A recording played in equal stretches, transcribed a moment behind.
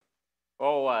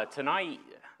Well, tonight,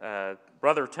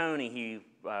 Brother Tony, he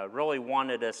really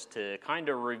wanted us to kind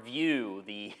of review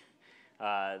the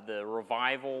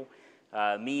revival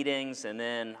meetings, and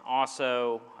then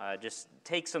also just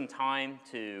take some time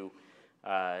to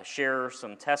share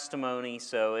some testimony.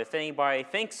 So if anybody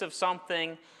thinks of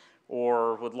something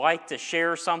or would like to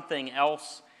share something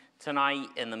else tonight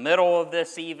in the middle of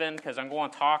this even, because I'm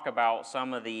going to talk about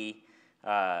some of the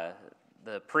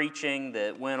preaching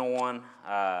that went on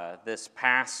this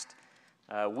past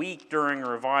week during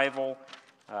revival.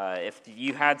 If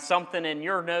you had something in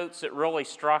your notes that really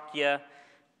struck you,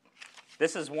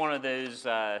 this is one of those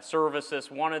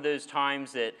services, one of those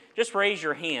times that just raise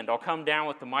your hand. I'll come down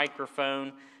with the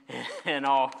microphone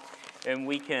and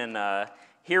we can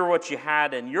hear what you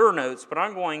had in your notes. But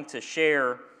I'm going to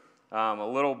share a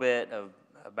little bit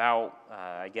about,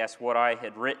 I guess, what I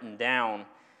had written down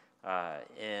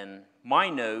in my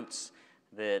notes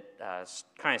that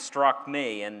kind of struck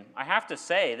me. And I have to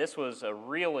say, this was a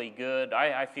really good,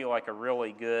 I feel like a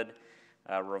really good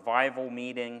revival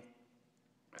meeting.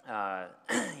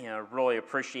 Really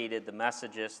appreciated the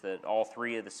messages that all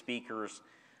three of the speakers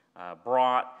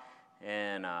brought,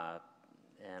 and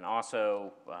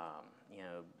also,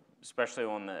 especially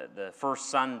on the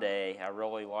first Sunday, I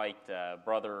really liked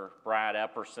Brother Brad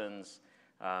Epperson's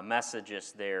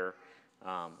messages there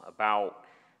about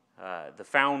the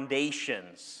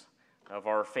foundations of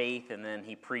our faith, and then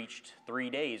he preached 3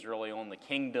 days really on the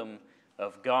kingdom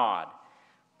of God.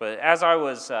 But as I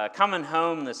was coming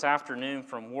home this afternoon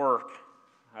from work,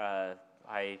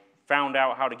 I found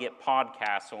out how to get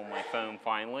podcasts on my phone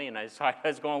finally, and I decided I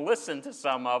was going to listen to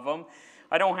some of them.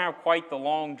 I don't have quite the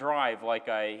long drive like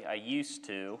I used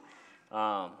to,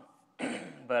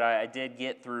 but I did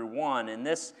get through one. And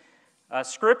this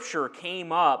scripture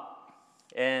came up,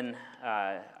 and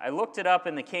I looked it up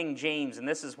in the King James, and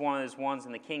this is one of those ones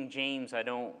in the King James I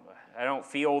don't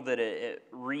feel that it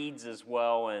reads as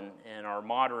well in our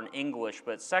modern English,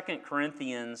 but 2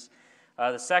 Corinthians,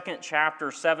 the 2nd chapter,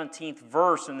 17th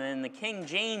verse, and then in the King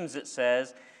James it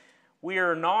says, for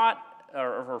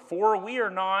we are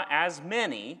not as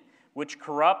many which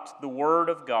corrupt the word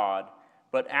of God,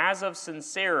 but as of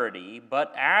sincerity,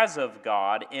 but as of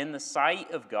God, in the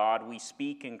sight of God we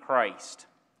speak in Christ.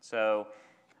 So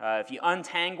if you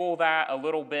untangle that a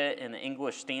little bit in the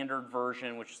English Standard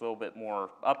Version, which is a little bit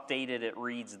more updated, it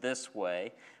reads this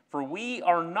way: for we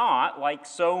are not, like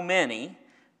so many,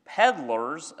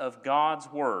 peddlers of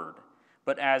God's word,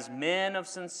 but as men of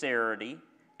sincerity,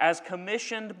 as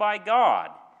commissioned by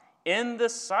God, in the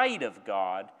sight of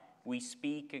God, we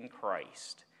speak in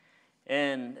Christ.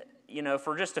 And,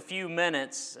 for just a few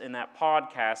minutes in that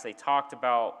podcast, they talked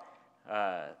about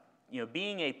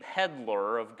being a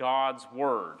peddler of God's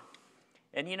word.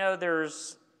 And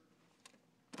there's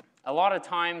a lot of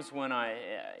times when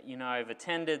I've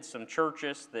attended some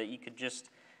churches that you could just,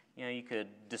 you could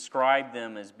describe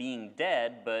them as being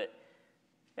dead, but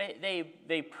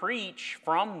they preach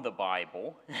from the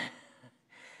Bible,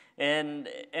 and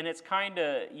it's kind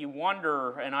of, you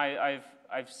wonder, and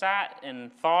I've sat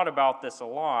and thought about this a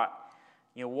lot.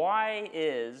 Why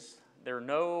is there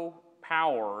no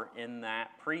power in that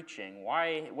preaching?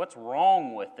 What's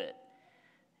wrong with it?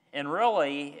 And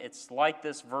really, it's like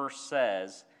this verse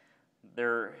says,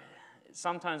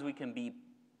 sometimes we can be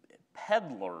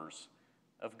peddlers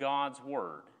of God's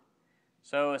word.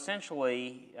 So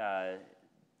essentially,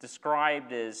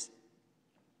 described as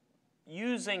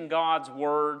using God's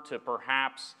word to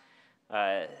perhaps,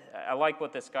 I like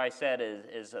what this guy said,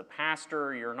 as a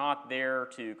pastor, you're not there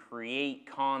to create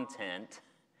content,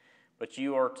 but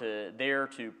you are there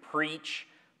to preach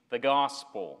the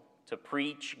gospel, to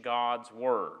preach God's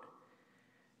word.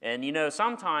 And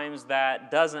sometimes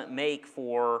that doesn't make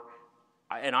for,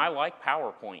 and I like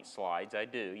PowerPoint slides, I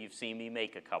do. You've seen me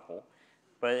make a couple.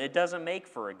 But it doesn't make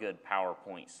for a good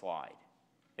PowerPoint slide.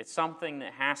 It's something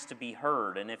that has to be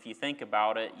heard. And if you think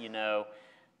about it,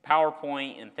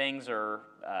 PowerPoint and things are,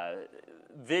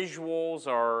 visuals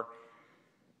are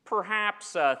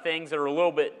perhaps things that are a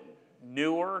little bit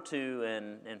newer to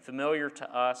and familiar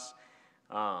to us.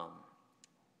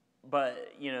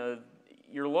 But,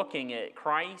 you're looking at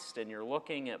Christ, and you're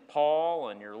looking at Paul,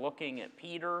 and you're looking at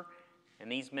Peter, and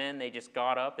these men, they just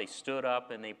got up, they stood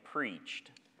up, and they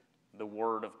preached the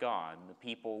Word of God. The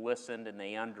people listened, and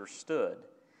they understood.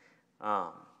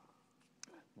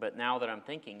 But now that I'm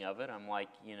thinking of it, I'm like,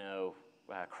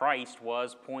 Christ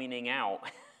was pointing out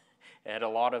at a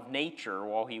lot of nature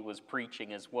while he was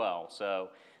preaching as well.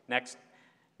 So next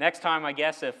time, I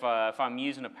guess, if I'm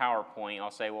using a PowerPoint,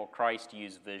 I'll say, well, Christ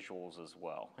used visuals as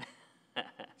well.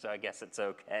 So I guess it's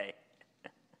okay.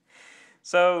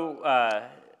 So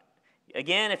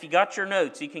Again, if you got your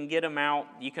notes, you can get them out.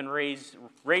 You can raise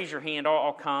your hand.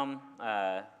 I'll come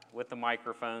with the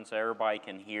microphone so everybody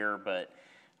can hear. But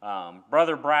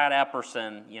Brother Brad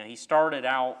Epperson, he started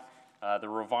out the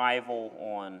revival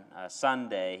on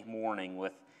Sunday morning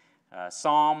with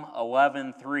Psalm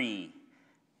 11:3.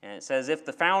 And it says, "If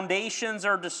the foundations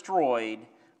are destroyed,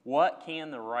 what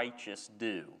can the righteous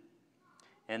do?"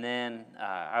 And then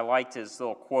I liked his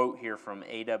little quote here from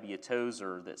A.W.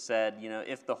 Tozer that said,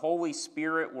 if the Holy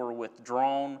Spirit were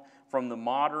withdrawn from the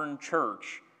modern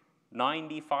church,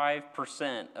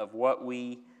 95% of what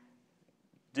we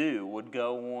do would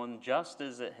go on just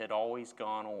as it had always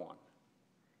gone on.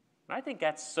 And I think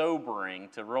that's sobering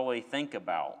to really think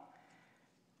about.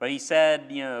 But he said,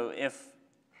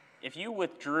 if you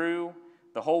withdrew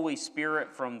the Holy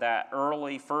Spirit from that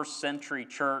early first century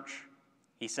church,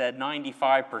 he said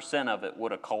 95% of it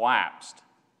would have collapsed.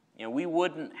 We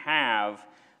wouldn't have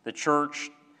the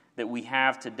church that we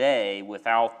have today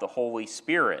without the Holy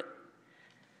Spirit.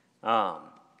 And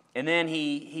then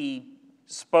he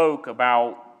spoke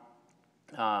about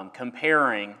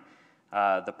comparing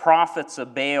the prophets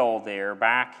of Baal there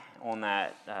back on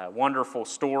that wonderful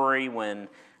story when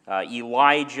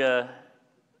Elijah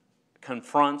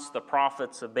confronts the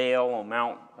prophets of Baal on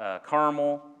Mount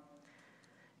Carmel.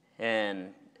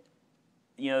 And,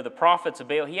 the prophets of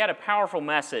Baal, he had a powerful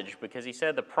message because he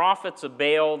said the prophets of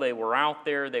Baal, they were out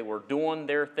there, they were doing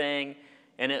their thing,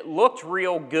 and it looked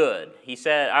real good. He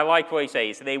said, I liked what he said.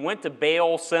 He said they went to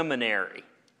Baal Seminary.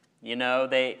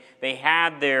 They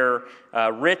had their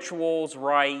rituals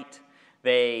right.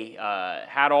 They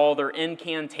had all their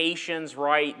incantations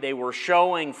right. They were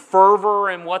showing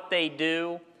fervor in what they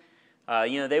do.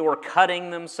 They were cutting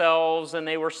themselves and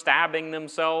they were stabbing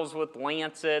themselves with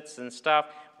lancets and stuff.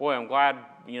 Boy, I'm glad,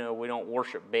 we don't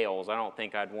worship Baals. I don't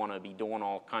think I'd want to be doing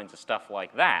all kinds of stuff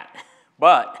like that.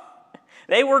 But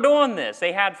they were doing this.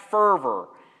 They had fervor.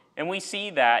 And we see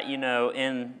that,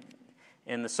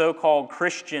 in the so-called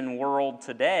Christian world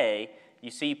today.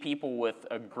 You see people with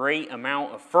a great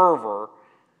amount of fervor,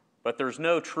 but there's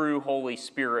no true Holy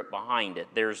Spirit behind it.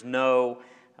 There's no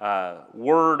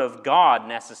Word of God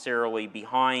necessarily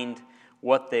behind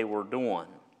what they were doing.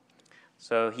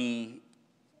 So he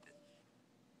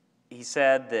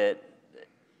said that,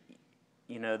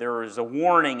 there is a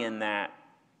warning in that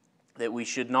we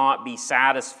should not be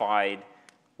satisfied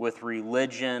with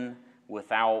religion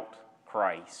without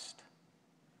Christ.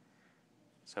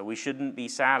 So we shouldn't be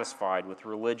satisfied with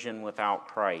religion without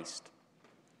Christ.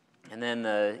 And then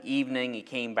the evening he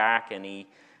came back and he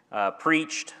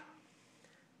preached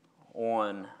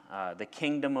on the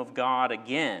kingdom of God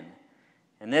again.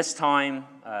 And this time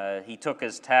he took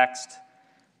his text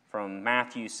from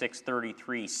Matthew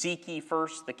 6:33, "Seek ye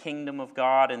first the kingdom of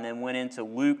God," and then went into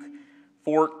Luke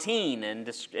 14, and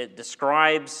it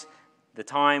describes the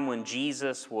time when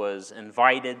Jesus was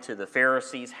invited to the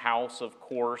Pharisees' house, of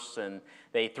course, and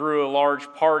they threw a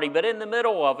large party, but in the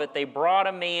middle of it, they brought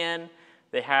a man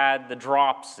that had the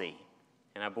dropsy.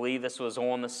 And I believe this was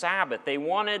on the Sabbath. They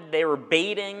were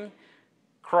baiting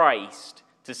Christ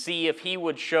to see if he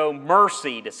would show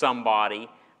mercy to somebody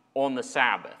on the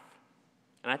Sabbath.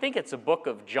 And I think it's a book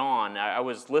of John. I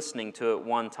was listening to it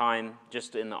one time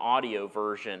just in the audio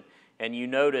version, and you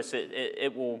notice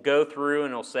it will go through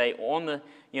and it'll say,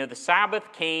 the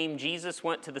Sabbath came, Jesus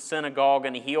went to the synagogue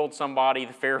and he healed somebody,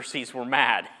 the Pharisees were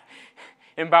mad.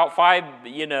 And about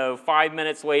 5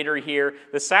 minutes later here,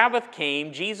 the Sabbath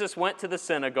came, Jesus went to the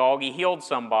synagogue, he healed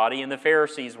somebody, and the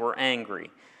Pharisees were angry.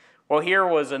 Well, here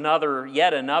was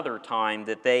yet another time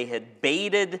that they had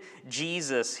baited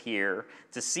Jesus here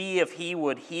to see if he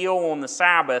would heal on the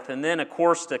Sabbath. And then, of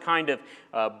course, to kind of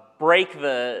break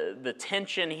the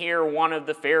tension here, one of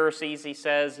the Pharisees, he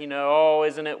says,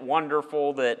 isn't it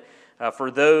wonderful that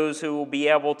for those who will be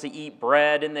able to eat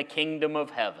bread in the kingdom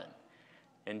of heaven?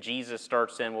 And Jesus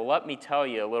starts saying, well, let me tell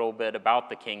you a little bit about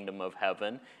the kingdom of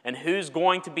heaven and who's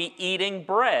going to be eating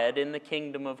bread in the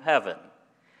kingdom of heaven.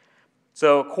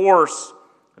 So, of course,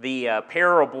 the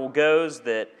parable goes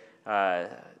that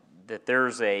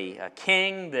there's a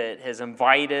king that has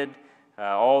invited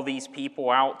all these people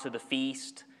out to the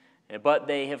feast, but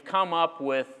they have come up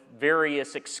with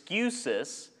various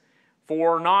excuses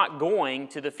for not going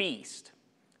to the feast.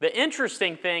 The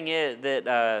interesting thing is that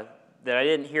I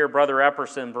didn't hear Brother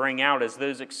Epperson bring out is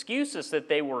those excuses that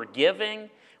they were giving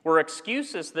were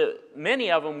excuses that many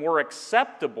of them were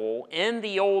acceptable in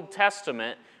the Old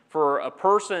Testament for a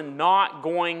person not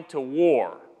going to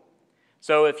war.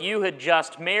 So if you had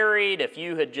just married, if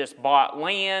you had just bought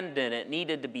land and it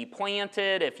needed to be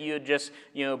planted, if you had just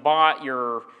bought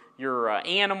your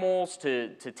animals to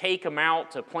take them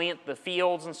out to plant the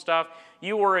fields and stuff,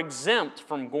 you were exempt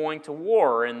from going to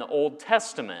war in the Old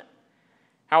Testament.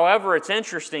 However, it's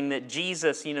interesting that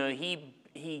Jesus,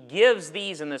 he gives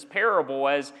these in this parable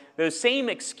as those same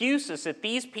excuses that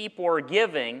these people are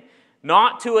giving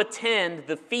not to attend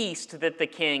the feast that the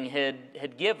king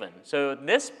had given. So at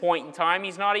this point in time,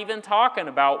 he's not even talking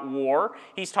about war.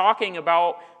 He's talking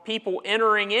about people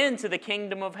entering into the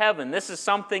kingdom of heaven. This is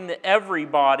something that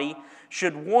everybody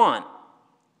should want.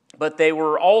 But they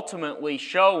were ultimately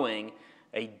showing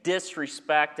a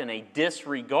disrespect and a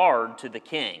disregard to the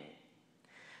king.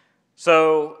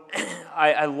 So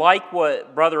I like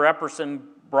what Brother Epperson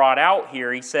brought out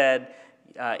here. He said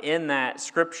in that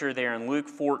scripture there in Luke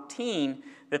 14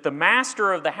 that the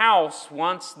master of the house,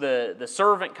 once the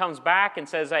servant comes back and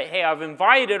says, hey, I've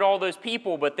invited all those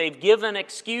people, but they've given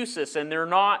excuses and they're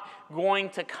not going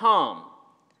to come.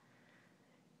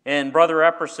 And Brother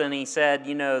Epperson, he said,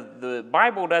 the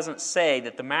Bible doesn't say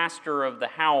that the master of the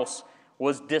house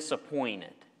was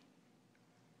disappointed.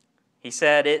 He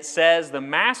said, it says the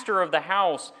master of the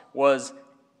house was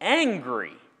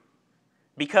angry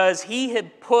because he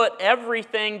had put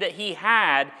everything that he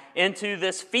had into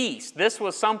this feast. This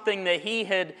was something that he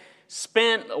had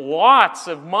spent lots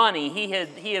of money.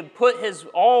 He had put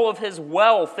all of his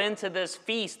wealth into this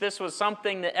feast. This was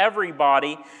something that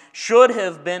everybody should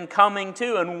have been coming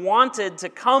to and wanted to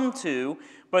come to,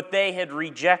 but they had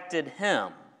rejected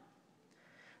him.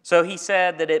 So he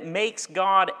said that it makes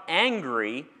God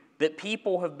angry that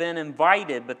people have been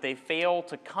invited, but they fail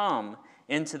to come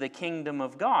into the kingdom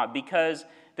of God, because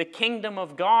the kingdom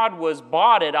of God was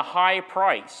bought at a high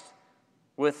price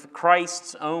with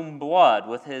Christ's own blood,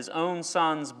 with his own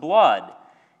son's blood.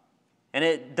 And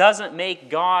it doesn't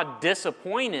make God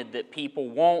disappointed that people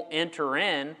won't enter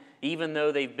in, even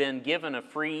though they've been given a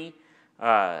free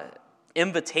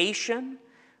invitation,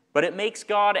 but it makes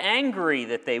God angry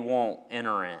that they won't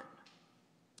enter in.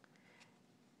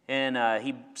 And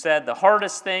he said the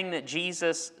hardest thing that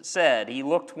Jesus said, he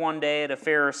looked one day at a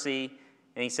Pharisee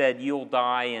and he said, you'll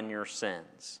die in your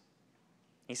sins.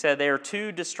 He said they are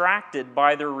too distracted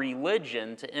by their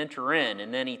religion to enter in.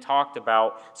 And then he talked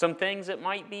about some things that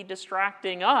might be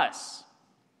distracting us.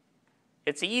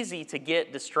 It's easy to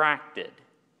get distracted.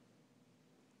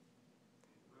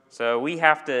 So we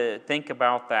have to think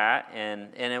about that,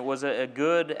 and it was a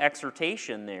good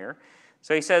exhortation there.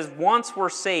 So he says, once we're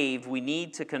saved, we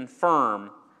need to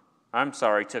conform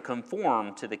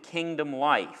to the kingdom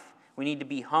life. We need to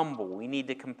be humble. We need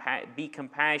to be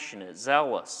compassionate,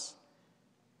 zealous.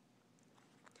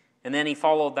 And then he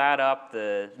followed that up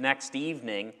the next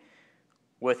evening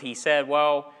with, he said,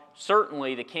 well,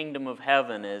 certainly the kingdom of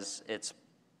heaven is it's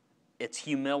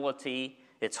humility,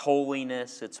 it's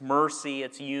holiness, it's mercy,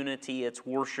 it's unity, it's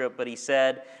worship. But he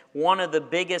said, one of the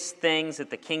biggest things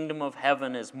that the kingdom of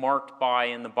heaven is marked by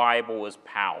in the Bible is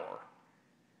power.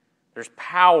 There's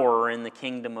power in the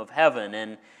kingdom of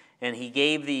heaven. And he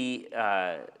gave the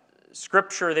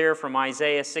scripture there from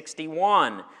Isaiah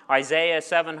 61. Isaiah,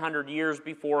 700 years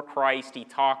before Christ, he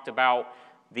talked about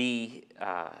the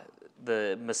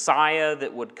Messiah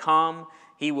that would come.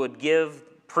 He would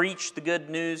preach the good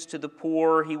news to the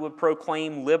poor. He would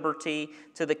proclaim liberty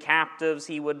to the captives.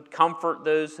 He would comfort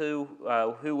those who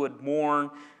would mourn.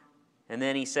 And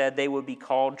then he said they would be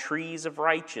called trees of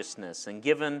righteousness and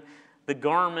given the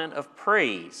garment of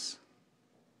praise.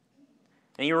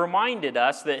 And he reminded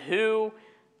us that who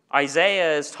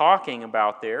Isaiah is talking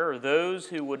about there are those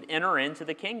who would enter into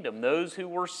the kingdom. Those who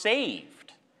were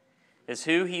saved is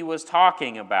who he was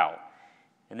talking about.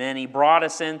 And then he brought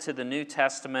us into the New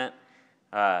Testament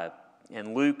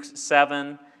in Luke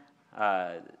 7,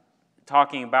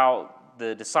 talking about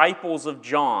the disciples of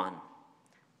John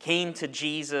came to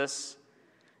Jesus,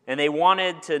 and they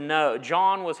wanted to know.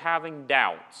 John was having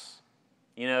doubts.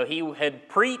 He had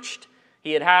preached.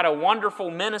 He had had a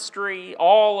wonderful ministry.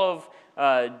 All of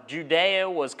Judea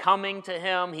was coming to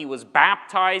him. He was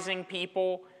baptizing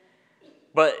people.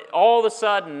 But all of a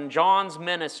sudden, John's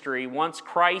ministry, once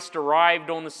Christ arrived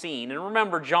on the scene, and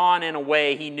remember, John, in a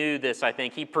way, he knew this, I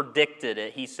think. He predicted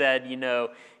it. He said,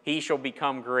 he shall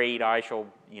become great,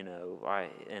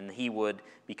 and he would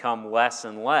become less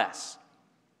and less.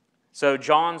 So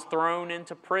John's thrown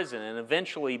into prison and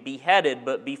eventually beheaded,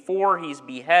 but before he's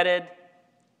beheaded,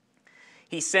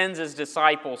 he sends his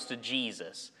disciples to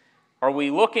Jesus. Are we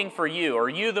looking for you? Are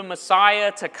you the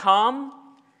Messiah to come?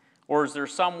 Or is there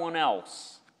someone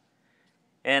else?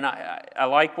 And I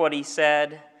like what he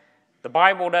said. The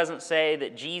Bible doesn't say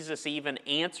that Jesus even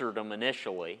answered them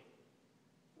initially.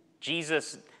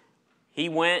 Jesus, he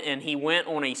went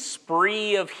on a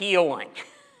spree of healing.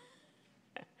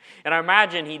 And I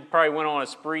imagine he probably went on a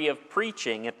spree of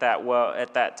preaching at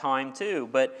that time too.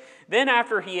 But then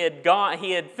after he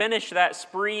had finished that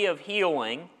spree of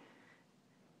healing,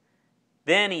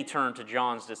 then he turned to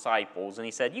John's disciples and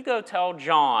he said, "You go tell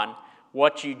John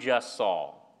what you just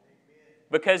saw."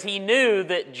 Because he knew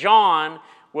that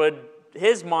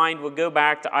his mind would go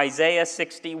back to Isaiah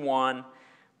 61,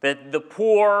 that the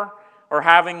poor are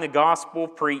having the gospel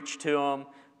preached to them.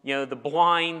 The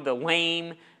blind, the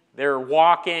lame, they're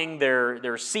walking,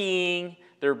 they're seeing,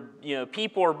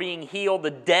 people are being healed,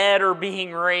 the dead are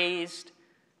being raised.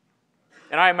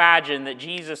 And I imagine that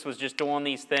Jesus was just doing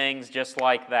these things just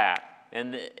like that.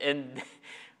 And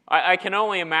I can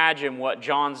only imagine what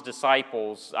John's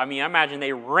disciples, I imagine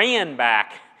they ran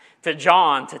back to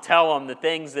John to tell him the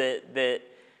things that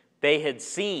they had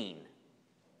seen.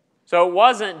 So it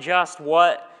wasn't just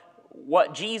what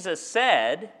Jesus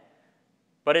said,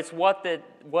 but it's what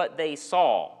they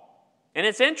saw. And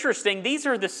it's interesting, these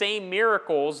are the same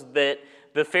miracles that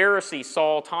the Pharisees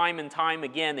saw time and time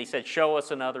again. They said, "Show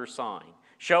us another sign.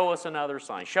 Show us another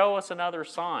sign. Show us another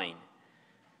sign."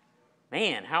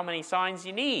 Man, how many signs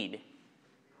you need?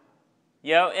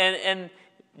 And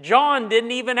John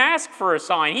didn't even ask for a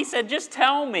sign. He said, "Just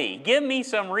tell me. Give me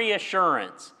some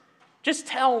reassurance. Just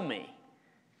tell me."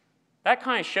 That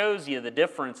kind of shows you the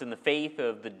difference in the faith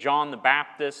of the John the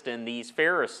Baptist and these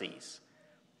Pharisees.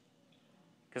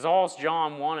 Because all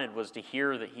John wanted was to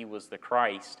hear that he was the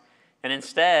Christ. And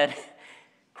instead,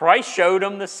 Christ showed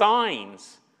him the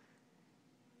signs.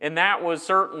 And that was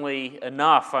certainly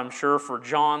enough, I'm sure, for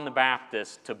John the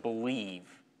Baptist to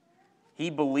believe. He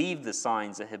believed the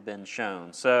signs that had been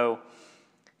shown. So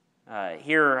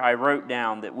here I wrote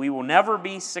down that we will never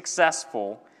be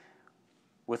successful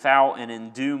without an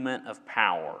endowment of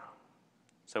power.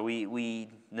 So we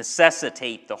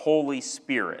necessitate the Holy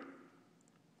Spirit.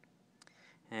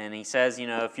 And he says,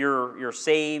 if you're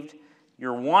saved,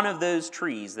 you're one of those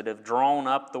trees that have drawn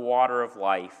up the water of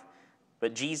life.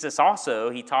 But Jesus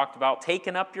also, he talked about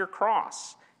taking up your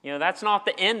cross. That's not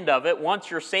the end of it. Once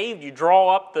you're saved, you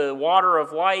draw up the water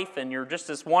of life and you're just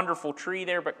this wonderful tree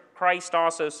there. But Christ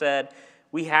also said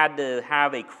we had to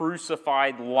have a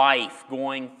crucified life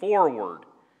going forward.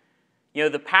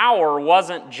 The power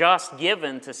wasn't just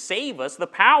given to save us. The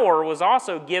power was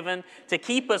also given to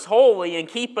keep us holy and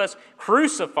keep us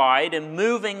crucified and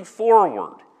moving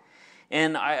forward.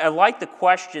 And I like the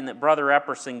question that Brother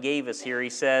Epperson gave us here. He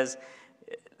says,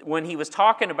 when he was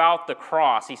talking about the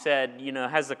cross, he said,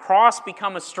 has the cross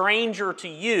become a stranger to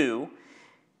you?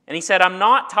 And he said, I'm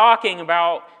not talking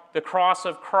about the cross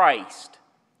of Christ,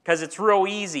 because it's real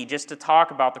easy just to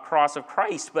talk about the cross of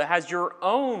Christ, but has your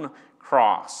own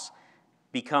cross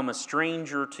become a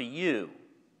stranger to you?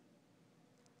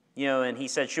 And he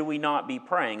said, should we not be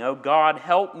praying, "Oh God,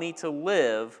 help me to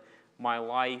live my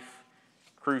life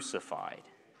crucified"?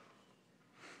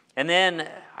 And then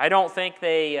I don't think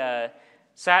they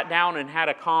sat down and had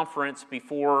a conference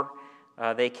before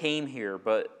they came here,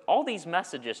 but all these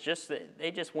messages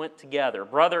they just went together.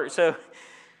 Brother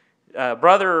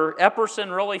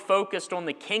Epperson really focused on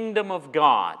the kingdom of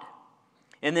God.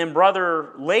 And then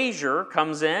Brother Leisure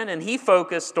comes in and he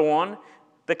focused on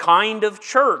the kind of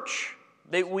church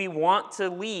that we want to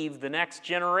leave the next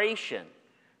generation.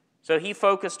 So he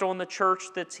focused on the church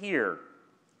that's here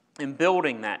and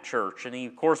building that church. And he,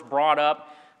 of course, brought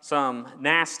up some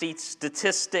nasty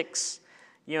statistics,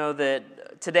 that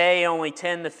today only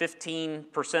 10 to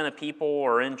 15% of people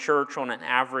are in church on an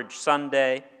average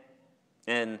Sunday.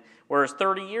 And whereas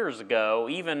 30 years ago,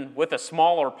 even with a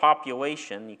smaller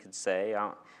population, you could say,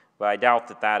 but I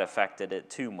doubt that affected it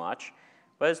too much,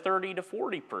 but it's 30 to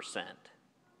 40%.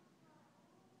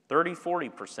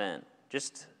 30-40%,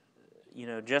 just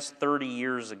 30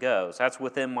 years ago. So that's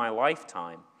within my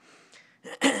lifetime.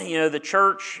 The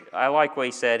church, I like what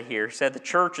he said here. He said the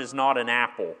church is not an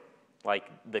Apple,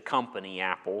 like the company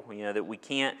Apple, that we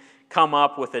can't come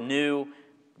up with a new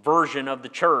version of the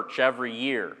church every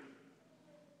year.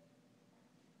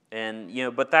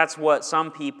 And, but that's what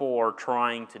some people are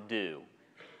trying to do.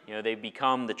 They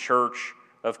become the church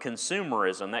of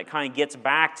consumerism. That kind of gets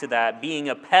back to that being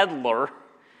a peddler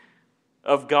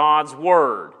of God's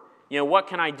Word. What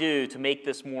can I do to make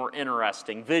this more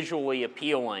interesting, visually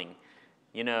appealing?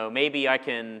 Maybe I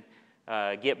can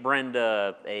get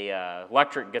Brenda a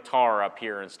electric guitar up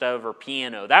here instead of her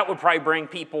piano. That would probably bring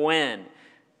people in.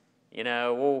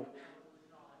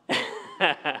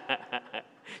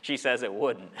 She says it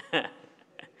wouldn't.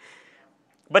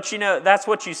 But that's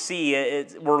what you see.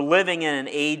 We're living in an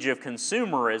age of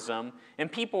consumerism,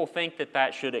 and people think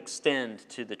that should extend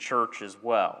to the church as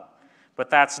well. But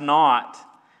that's not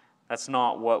That's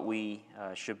not what we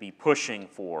should be pushing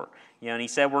for. And he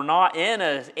said we're not in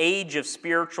an age of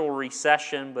spiritual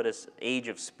recession, but an age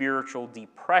of spiritual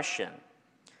depression.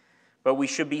 But we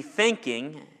should be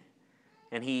thinking,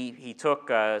 and he took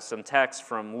some text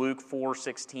from Luke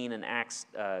 4:16 and Acts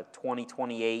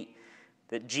 20:28,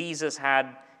 that Jesus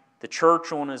had the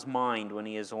church on his mind when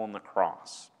he is on the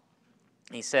cross.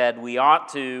 He said we ought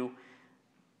to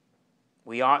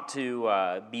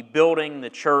be building the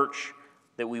church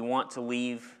that we want to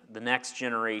leave the next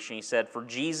generation. He said, for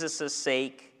Jesus'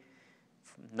 sake.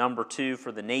 Number 2,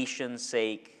 for the nation's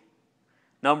sake.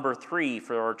 Number 3,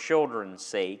 for our children's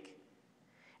sake.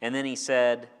 And then he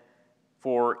said,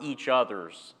 for each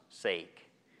other's sake.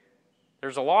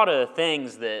 There's a lot of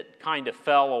things that kind of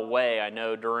fell away, I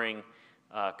know, during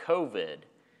COVID.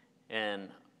 And,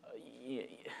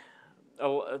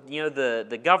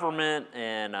 the government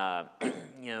and,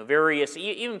 various,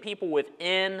 even people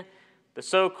within the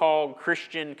so-called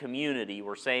Christian community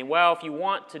were saying, well, if you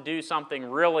want to do something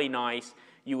really nice,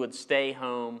 you would stay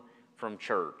home from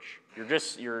church.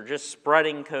 You're just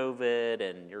spreading COVID,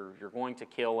 and you're going to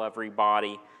kill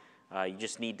everybody. You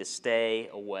just need to stay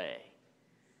away.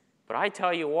 But I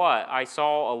tell you what, I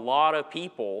saw a lot of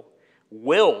people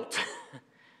wilt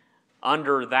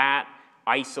under that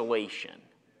isolation.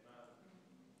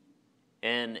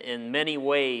 And in many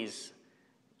ways,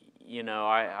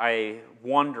 I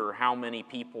wonder how many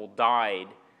people died,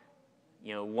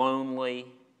 lonely,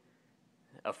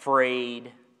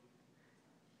 afraid,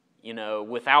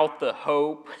 without the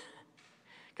hope,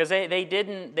 because they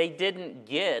didn't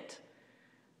get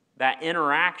that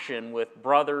interaction with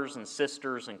brothers and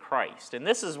sisters in Christ. And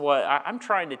this is what I'm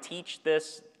trying to teach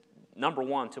this, number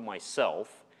 1, to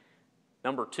myself,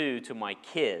 number 2, to my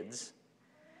kids.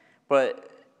 But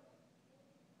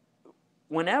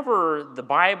whenever the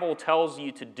Bible tells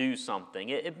you to do something,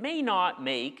 it may not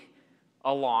make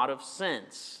a lot of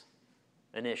sense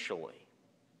initially.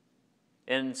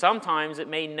 And sometimes it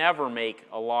may never make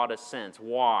a lot of sense.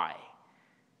 Why?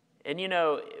 And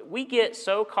we get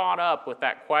so caught up with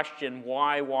that question,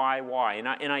 why?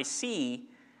 And I see,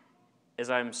 as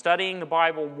I'm studying the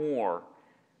Bible more,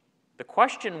 the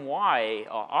question why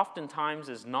oftentimes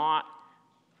is not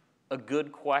a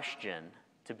good question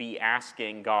to be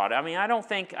asking God. I mean, I don't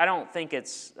think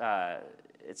it's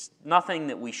nothing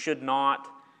that we should not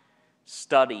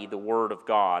study the Word of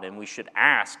God, and we should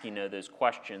ask, those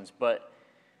questions. But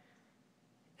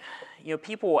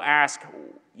people will ask,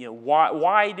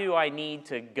 why do I need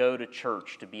to go to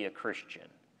church to be a Christian?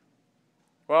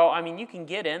 Well, I mean, you can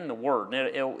get in the Word,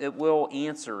 and it will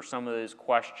answer some of those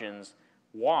questions.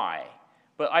 Why?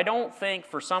 But I don't think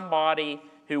for somebody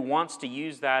who wants to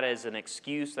use that as an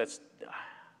excuse,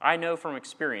 I know from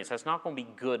experience, that's not going to be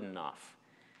good enough.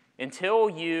 Until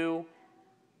you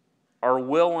are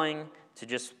willing to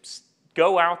just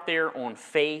go out there on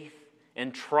faith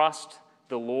and trust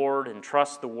the Lord and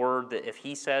trust the Word, that if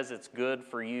He says it's good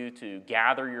for you to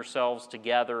gather yourselves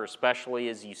together, especially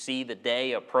as you see the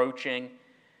day approaching,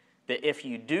 that if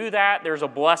you do that, there's a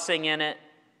blessing in it.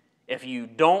 If you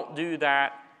don't do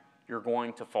that, you're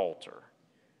going to falter.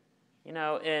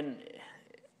 And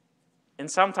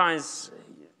sometimes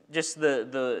just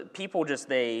the people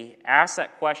they ask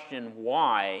that question,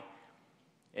 why,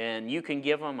 and you can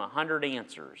give them 100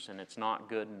 answers, and it's not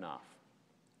good enough.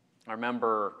 I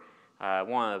remember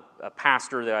a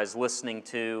pastor that I was listening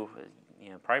to,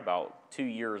 probably about 2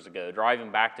 years ago,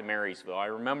 driving back to Marysville. I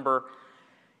remember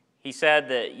he said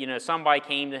that, somebody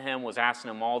came to him, was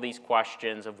asking him all these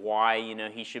questions of why,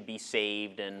 he should be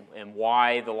saved and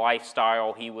why the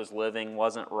lifestyle he was living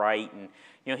wasn't right. And,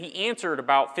 he answered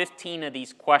about 15 of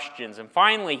these questions. And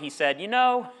finally he said,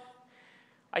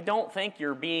 I don't think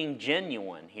you're being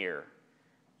genuine here.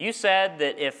 You said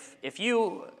that if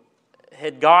you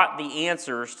had got the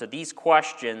answers to these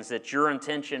questions, that your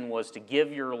intention was to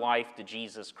give your life to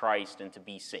Jesus Christ and to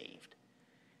be saved.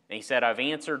 And he said, I've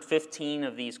answered 15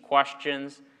 of these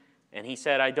questions. And he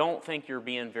said, I don't think you're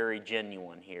being very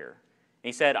genuine here. And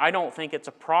he said, I don't think it's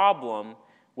a problem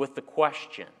with the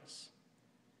questions.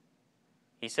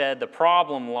 He said, the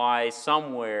problem lies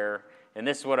somewhere, and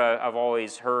this is what I've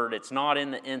always heard, it's not in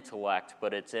the intellect,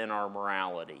 but it's in our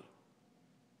morality.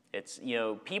 It's,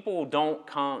 people don't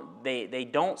they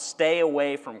don't stay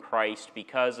away from Christ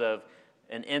because of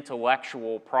an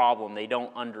intellectual problem. They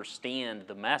don't understand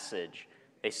the message.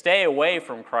 They stay away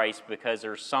from Christ because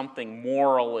there's something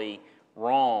morally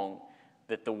wrong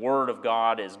that the Word of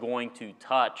God is going to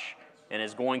touch and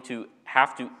is going to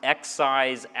have to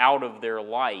excise out of their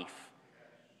life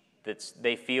that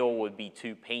they feel would be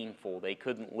too painful. They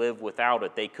couldn't live without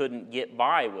it. They couldn't get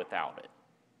by without it.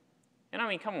 And I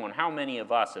mean, come on, how many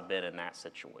of us have been in that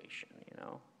situation,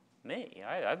 Me,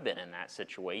 I've been in that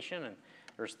situation, and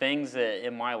there's things that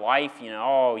in my life,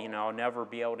 I'll never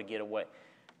be able to get away.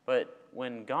 But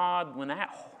when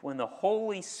the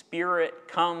Holy Spirit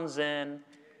comes in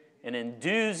and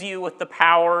endues you with the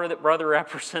power that Brother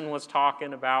Epperson was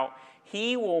talking about,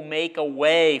 He will make a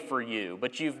way for you.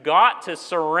 But you've got to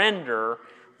surrender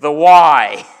the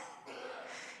why.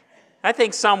 I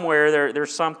think somewhere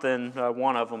there's something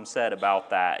one of them said about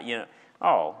that.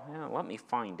 Let me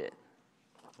find it.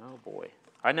 Oh boy.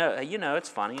 I know, it's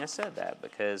funny I said that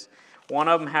because one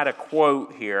of them had a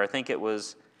quote here. I think it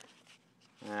was,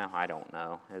 I don't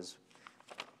know,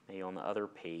 maybe on the other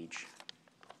page.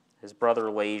 His brother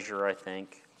Leisure, I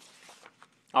think.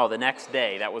 Oh, the next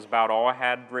day. That was about all I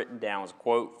had written down. Was a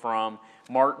quote from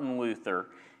Martin Luther.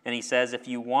 And he says, if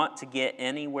you want to get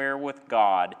anywhere with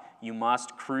God, you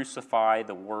must crucify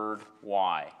the word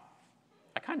why.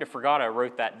 I kind of forgot I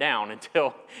wrote that down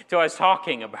until I was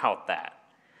talking about that.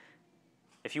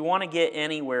 If you want to get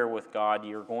anywhere with God,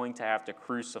 you're going to have to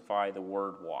crucify the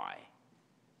word why.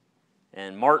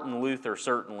 And Martin Luther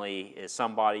certainly is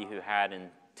somebody who had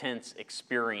intense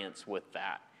experience with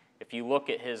that. If you look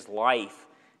at his life,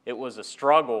 it was a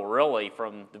struggle really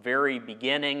from the very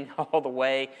beginning all the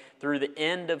way through the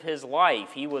end of his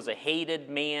life. He was a hated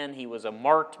man. He was a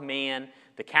marked man.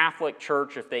 The Catholic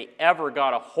Church, if they ever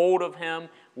got a hold of him,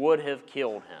 would have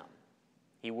killed him.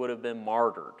 He would have been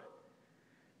martyred.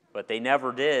 But they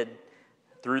never did,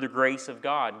 through the grace of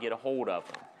God, get a hold of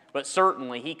him. But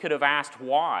certainly he could have asked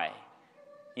why.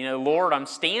 Lord, I'm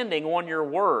standing on your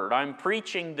word. I'm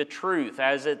preaching the truth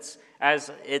as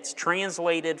it's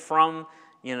translated from,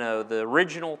 the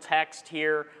original text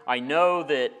here. I know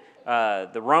that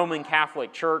the Roman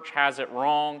Catholic Church has it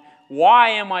wrong.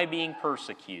 Why am I being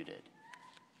persecuted?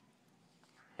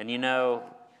 And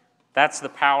that's the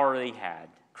power he had.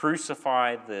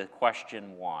 Crucify the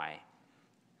question why.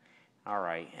 All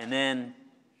right, and then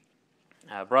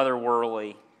Brother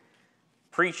Worley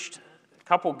preached a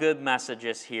couple good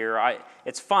messages here.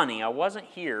 It's funny, I wasn't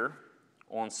here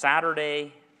on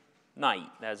Saturday night.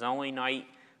 That's the only night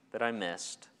that I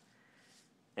missed.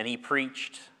 And he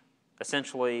preached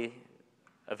essentially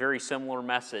a very similar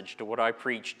message to what I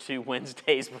preached 2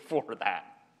 Wednesdays before that.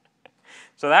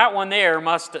 So that one there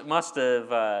must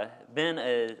have been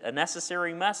a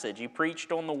necessary message. He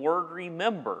preached on the word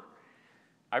remember.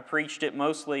 I preached it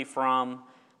mostly from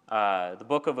the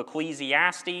book of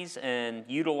Ecclesiastes and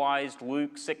utilized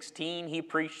Luke 16. He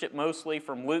preached it mostly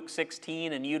from Luke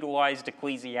 16 and utilized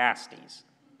Ecclesiastes.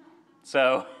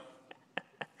 So,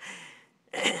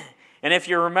 and if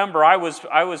you remember, I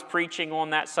was preaching on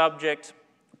that subject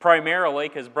primarily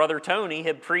because Brother Tony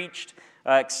had preached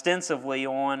extensively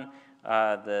on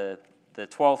the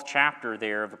 12th chapter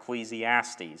there of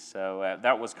Ecclesiastes. So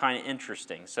that was kind of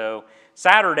interesting. So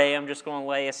Saturday I'm just going to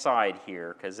lay aside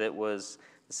here because it was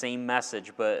the same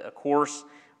message. But of course,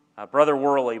 Brother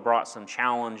Worley brought some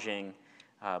challenging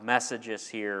messages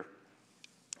here.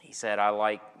 He said,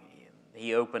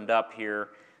 he opened up here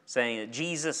saying that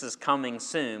Jesus is coming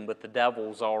soon, but the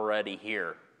devil's already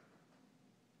here.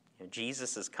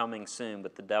 Jesus is coming soon,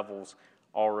 but the devil's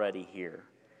already here.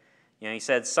 He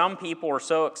said some people are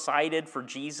so excited for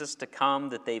Jesus to come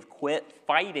that they've quit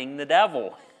fighting the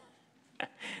devil.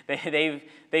 They've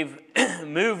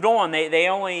moved on. They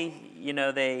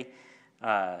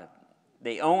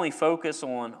only focus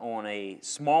on a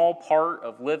small part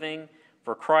of living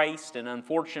for Christ, and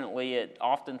unfortunately, it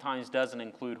oftentimes doesn't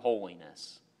include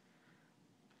holiness.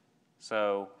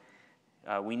 So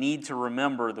we need to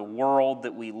remember the world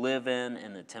that we live in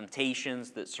and the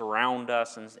temptations that surround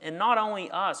us, and not only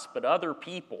us, but other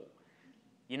people.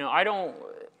 I don't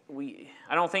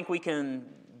think we can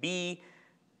be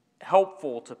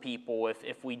helpful to people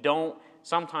if we don't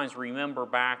sometimes remember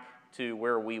back to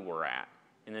where we were at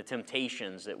and the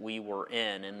temptations that we were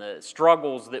in and the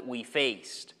struggles that we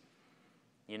faced.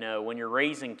 When you're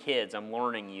raising kids, I'm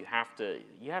learning you have to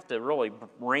really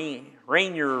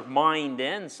rein your mind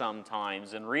in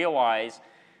sometimes and realize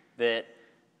that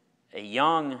a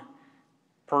young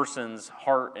person's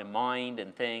heart and mind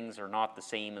and things are not the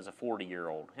same as a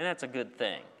 40-year-old. And that's a good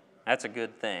thing. That's a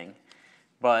good thing.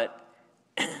 But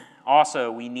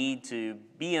also, we need to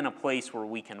be in a place where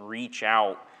we can reach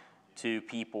out to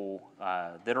people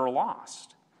that are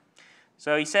lost.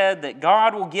 So he said that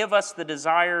God will give us the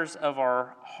desires of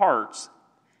our hearts.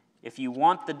 If you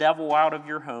want the devil out of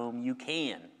your home, you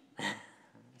can.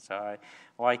 So I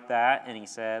like that. And he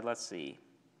said, let's see.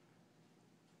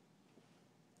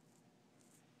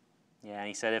 Yeah, and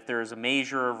he said if there is a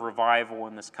measure of revival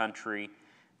in this country,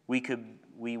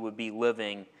 we would be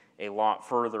living a lot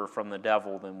further from the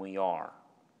devil than we are.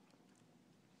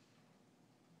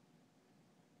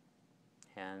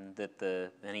 And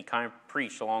and he kind of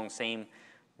preached along the same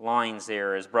lines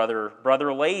there as Brother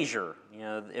Leisure.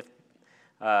 If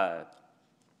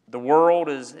the world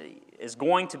is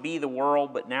going to be the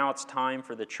world, but now it's time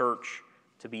for the church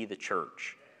to be the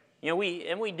church.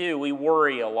 We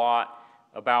worry a lot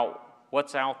about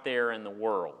what's out there in the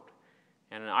world.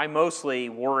 And I mostly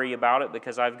worry about it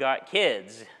because I've got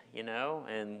kids,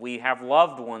 and we have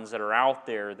loved ones that are out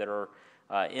there that are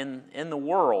in the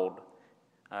world,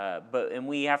 and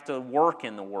we have to work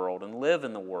in the world and live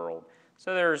in the world.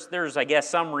 So there's I guess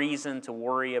some reason to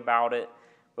worry about it,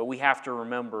 but we have to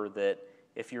remember that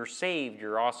if you're saved,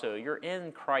 you're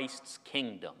in Christ's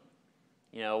kingdom.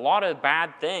 A lot of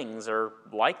bad things are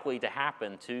likely to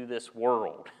happen to this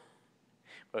world.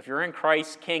 But if you're in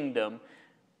Christ's kingdom,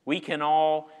 we can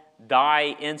all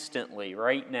die instantly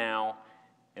right now,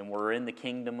 and we're in the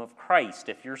kingdom of Christ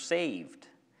if you're saved.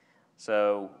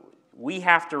 So we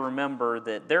have to remember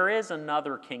that there is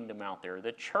another kingdom out there.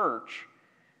 The church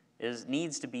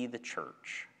needs to be the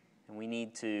church. And we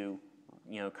need to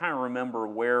kind of remember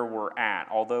where we're at.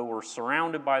 Although we're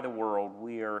surrounded by the world,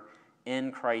 we are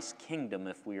in Christ's kingdom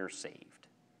if we are saved.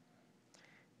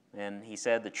 And he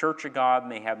said, the church of God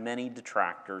may have many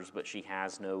detractors, but she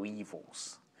has no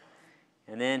evils.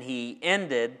 And then he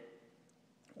ended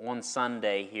on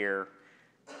Sunday here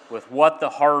with what the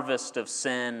harvest of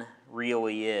sin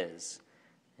really is.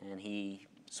 And he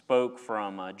spoke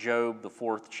from Job, the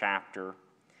 4th chapter,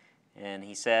 and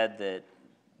he said that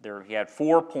he had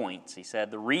 4 points. He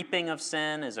said, the reaping of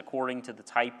sin is according to the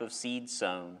type of seed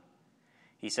sown.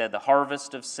 He said, the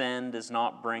harvest of sin does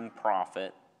not bring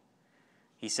profit.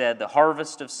 He said, the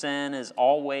harvest of sin is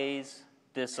always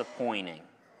disappointing.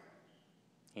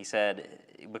 He said,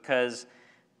 because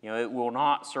it will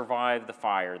not survive the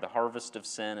fire. The harvest of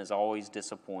sin is always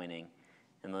disappointing.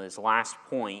 And his last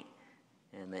point,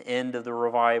 and the end of the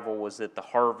revival, was that the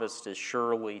harvest is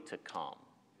surely to come.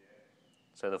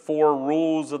 So the 4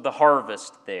 rules of the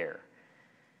harvest there.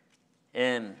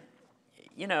 And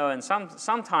and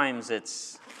sometimes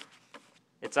it's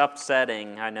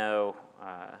upsetting. I know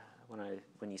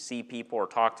when you see people or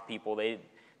talk to people,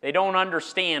 they don't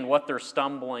understand what they're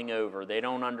stumbling over. They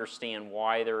don't understand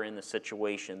why they're in the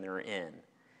situation they're in.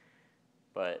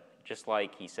 But just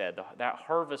like he said, that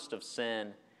harvest of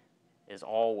sin is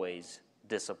always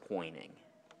disappointing.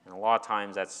 And a lot of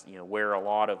times that's where a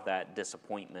lot of that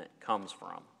disappointment comes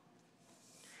from.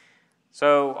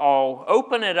 So I'll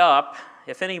open it up.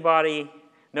 If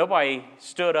nobody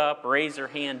stood up, raised their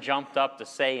hand, jumped up to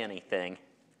say anything.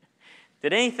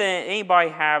 Did anybody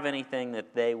have anything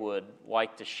that they would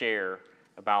like to share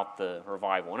about the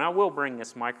revival? And I will bring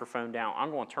this microphone down.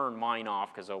 I'm going to turn mine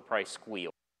off because it'll probably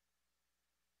squeal.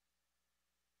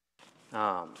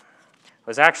 I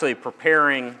was actually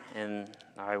preparing, and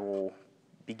I will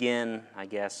begin, I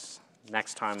guess,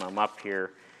 next time I'm up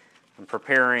here. I'm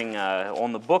preparing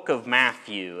on the book of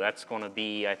Matthew. That's going to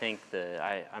be, I think,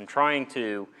 I'm trying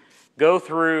to go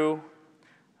through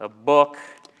a book.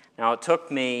 Now, it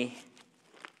took me,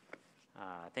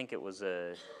 I think it was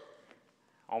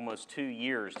almost 2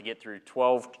 years to get through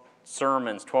 12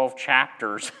 sermons, 12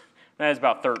 chapters. That was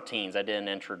about 13. I did an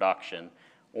introduction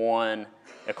on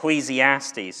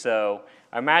Ecclesiastes. So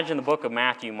I imagine the book of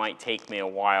Matthew might take me a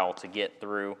while to get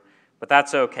through. But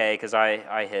that's okay, because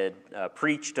I had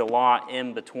preached a lot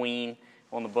in between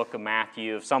on the book of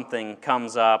Matthew. If something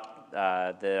comes up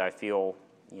that I feel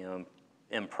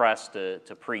impressed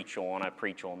to preach on, I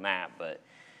preach on that. But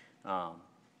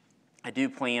I do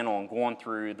plan on going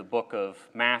through the book of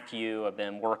Matthew. I've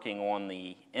been working on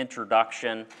the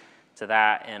introduction to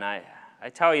that, and I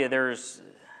tell you, there's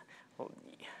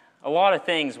a lot of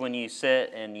things when you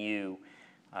sit and you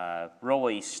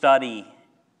really study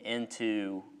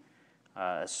into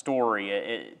a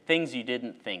story, things you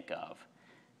didn't think of.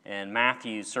 And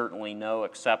Matthew's certainly no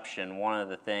exception. One of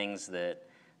the things that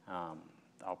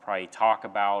I'll probably talk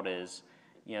about is,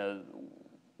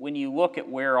 when you look at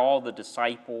where all the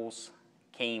disciples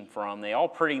came from, they all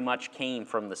pretty much came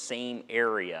from the same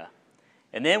area.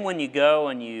 And then when you go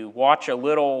and you watch a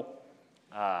little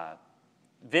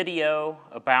video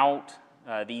about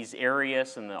these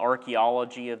areas and the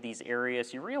archaeology of these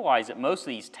areas, you realize that most of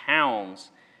these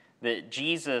towns that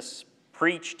Jesus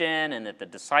preached in and that the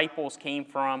disciples came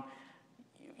from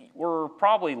were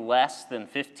probably less than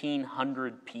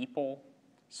 1,500 people.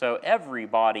 So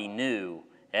everybody knew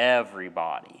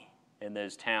everybody in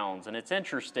those towns. And it's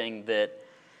interesting that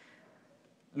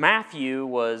Matthew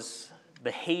was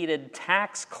the hated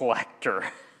tax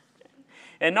collector.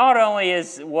 And not only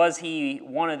was he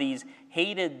one of these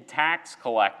hated tax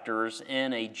collectors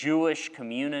in a Jewish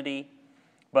community,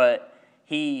 but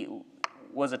he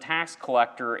was a tax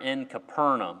collector in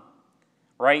Capernaum,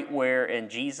 right where in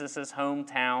Jesus'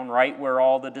 hometown, right where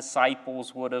all the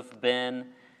disciples would have been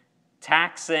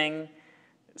taxing.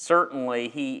 Certainly,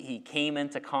 he came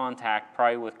into contact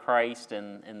probably with Christ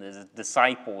and the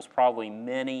disciples probably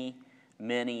many,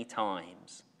 many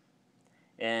times.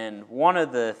 And one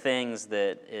of the things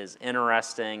that is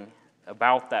interesting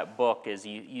about that book is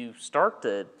you start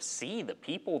to see the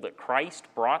people that Christ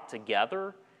brought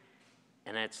together,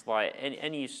 and it's like,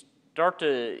 and you start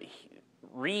to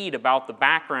read about the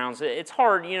backgrounds. It's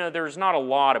hard, there's not a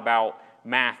lot about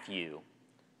Matthew.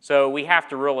 So we have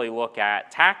to really look at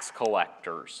tax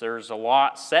collectors. There's a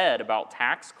lot said about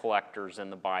tax collectors in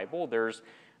the Bible. There's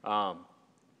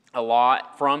a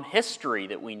lot from history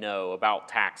that we know about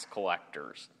tax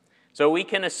collectors. So we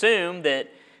can assume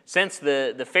that since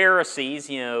the Pharisees,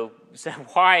 said,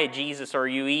 "Why, Jesus, are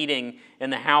you eating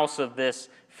in the house of this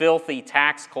filthy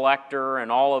tax collector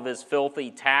and all of his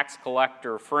filthy tax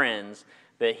collector friends,"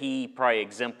 that he probably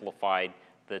exemplified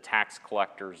the tax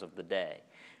collectors of the day.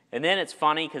 And then it's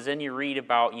funny because then you read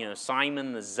about,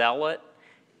 Simon the Zealot.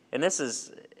 And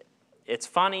it's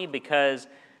funny because,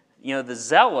 the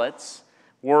Zealots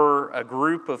were a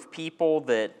group of people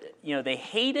that, they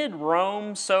hated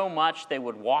Rome so much they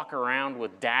would walk around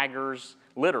with daggers,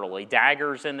 literally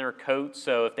daggers in their coats.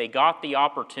 So if they got the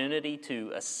opportunity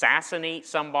to assassinate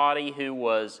somebody who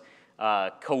was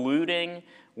colluding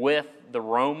with the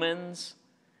Romans,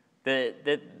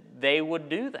 that they would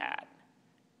do that.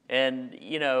 And,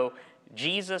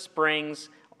 Jesus brings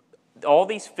all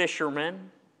these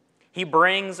fishermen, he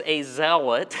brings a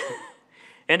zealot,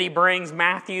 and he brings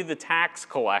Matthew the tax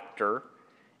collector,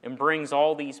 and brings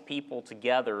all these people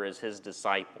together as his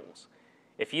disciples.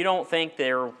 If you don't think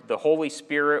the Holy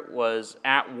Spirit was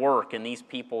at work in these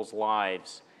people's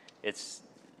lives, it's,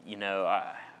 you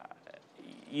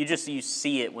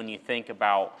see it when you think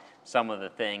about some of the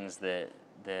things that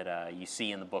you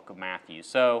see in the book of Matthew.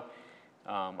 So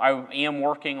I am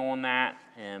working on that,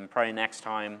 and probably next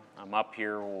time I'm up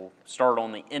here, we'll start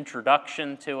on the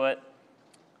introduction to it.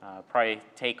 Probably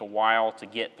take a while to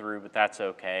get through, but that's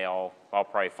okay. I'll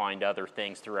probably find other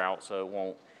things throughout, so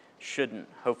it shouldn't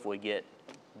hopefully get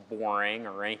boring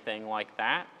or anything like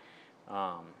that.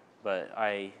 But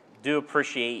I do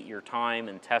appreciate your time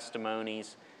and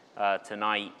testimonies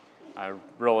tonight. I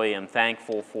really am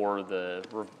thankful for the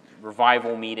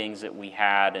revival meetings that we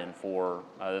had, and for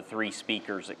the three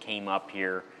speakers that came up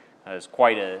here. It was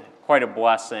quite a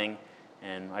blessing,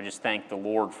 and I just thank the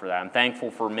Lord for that. I'm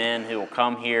thankful for men who will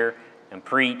come here and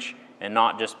preach and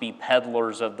not just be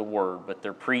peddlers of the word, but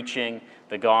they're preaching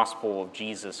the gospel of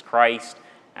Jesus Christ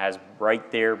as right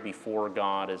there before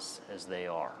God as they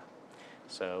are.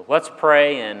 So let's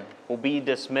pray, and we'll be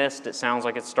dismissed. It sounds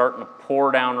like it's starting to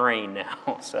pour down rain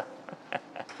now. So.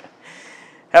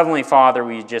 Heavenly Father,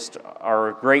 we just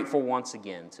are grateful once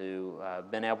again to have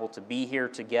been able to be here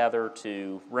together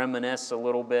to reminisce a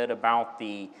little bit about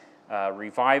the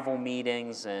revival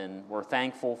meetings, and we're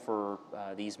thankful for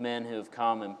these men who have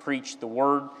come and preached the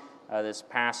word this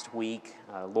past week.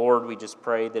 Lord, we just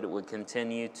pray that it would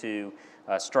continue to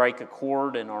strike a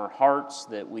chord in our hearts,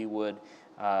 that we would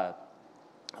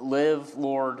live,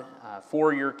 Lord,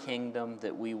 for your kingdom,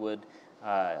 that we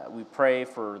pray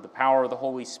for the power of the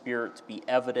Holy Spirit to be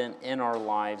evident in our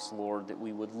lives, Lord, that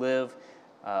we would live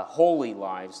holy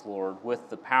lives, Lord, with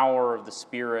the power of the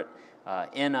Spirit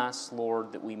in us,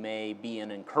 Lord, that we may be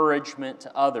an encouragement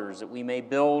to others, that we may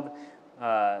build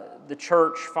the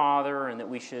church, Father, and that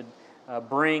we should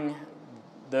bring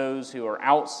those who are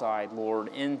outside, Lord,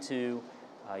 into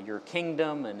your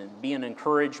kingdom and be an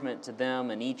encouragement to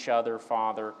them and each other,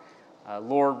 Father.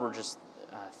 Lord, we're just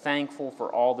thankful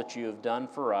for all that you have done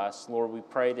for us. Lord, we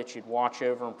pray that you'd watch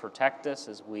over and protect us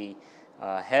as we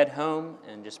head home,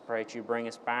 and just pray that you bring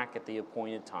us back at the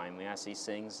appointed time. We ask these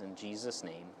things in Jesus'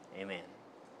 name. Amen.